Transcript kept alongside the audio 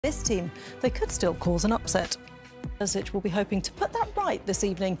This team, they could still cause an upset. Perisic will be hoping to put that right this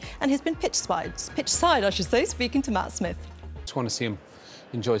evening, and he's been pitch side, speaking to Matt Smith. Just want to see him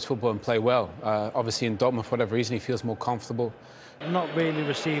enjoy his football and play well. Obviously in Dortmund, for whatever reason, he feels more comfortable. Not really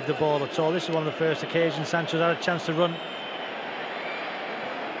received the ball at all. This is one of the first occasions Sancho's had a chance to run.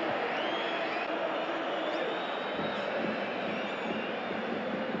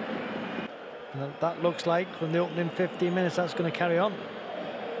 And that looks like from the opening 15 minutes that's going to carry on.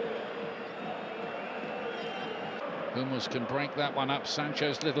 Hummels can break that one up.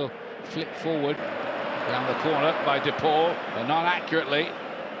 Sancho's little flip forward down the corner by De Paul, but not accurately.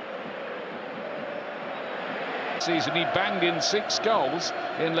 Season he banged in 6 goals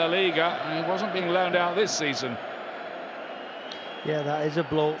in La Liga, and he wasn't being loaned out this season. Yeah, that is a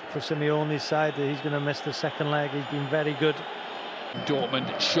blow for Simeone's side that he's going to miss the second leg. He's been very good.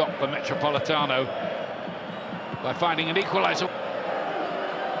 Dortmund shocked the Metropolitano by finding an equaliser.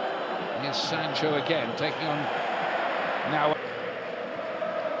 Here's Sancho again, taking on now.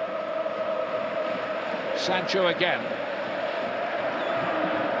 Sancho again.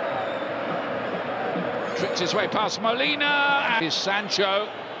 Tricks his way past Molina. And here's Sancho.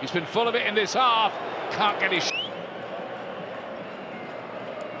 He's been full of it in this half. Can't get his...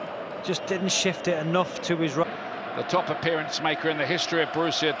 Just didn't shift it enough to his right. The top appearance maker in the history of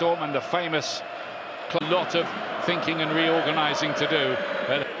Borussia Dortmund, the famous club. A lot of thinking and reorganising to do.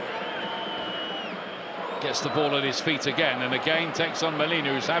 But gets the ball at his feet again, and again takes on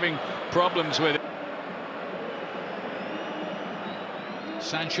Molina, who's having problems with it.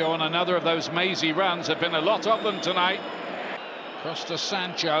 Sancho on another of those mazy runs. There have been a lot of them tonight. Cross to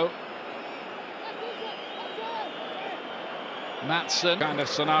Sancho. Maatsen kind of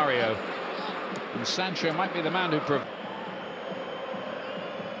scenario. And Sancho might be the man who...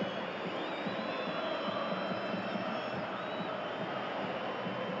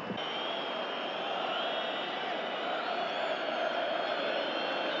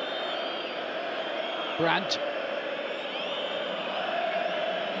 Brandt.